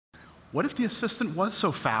What if the assistant was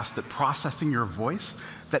so fast at processing your voice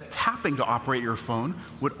that tapping to operate your phone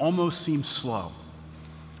would almost seem slow?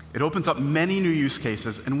 It opens up many new use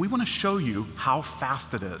cases, and we want to show you how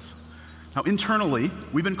fast it is. Now, internally,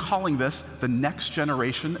 we've been calling this the next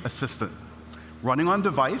generation assistant. Running on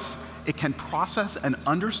device, it can process and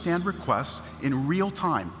understand requests in real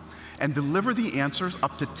time and deliver the answers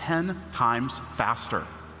up to 10 times faster.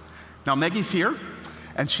 Now, Maggie's here,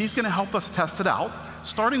 and she's going to help us test it out,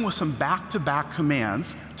 starting with some back-to-back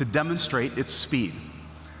commands to demonstrate its speed.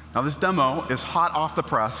 Now, this demo is hot off the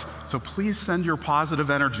press, so please send your positive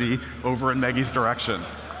energy over in Maggie's direction.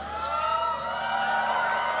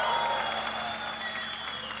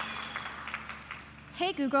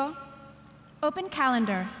 Hey Google, open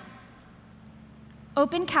Calendar,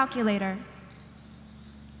 open Calculator,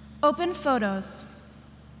 open Photos,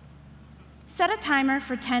 set a timer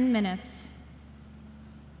for 10 minutes.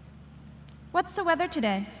 What's the weather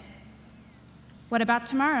today? What about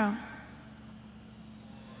tomorrow?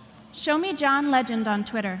 Show me John Legend on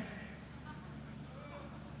Twitter.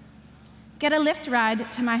 Get a Lyft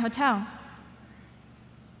ride to my hotel.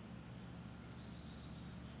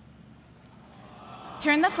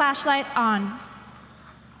 Turn the flashlight on.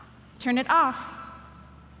 Turn it off.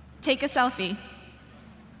 Take a selfie.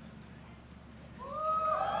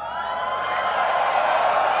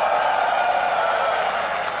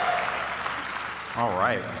 All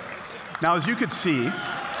right. Now, as you could see,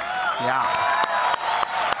 yeah.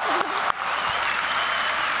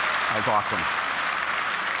 That was awesome.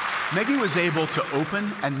 Maggie was able to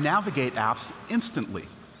open and navigate apps instantly.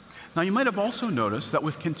 Now, you might have also noticed that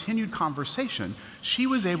with continued conversation, she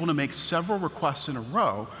was able to make several requests in a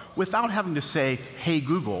row without having to say, "Hey,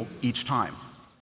 Google," each time.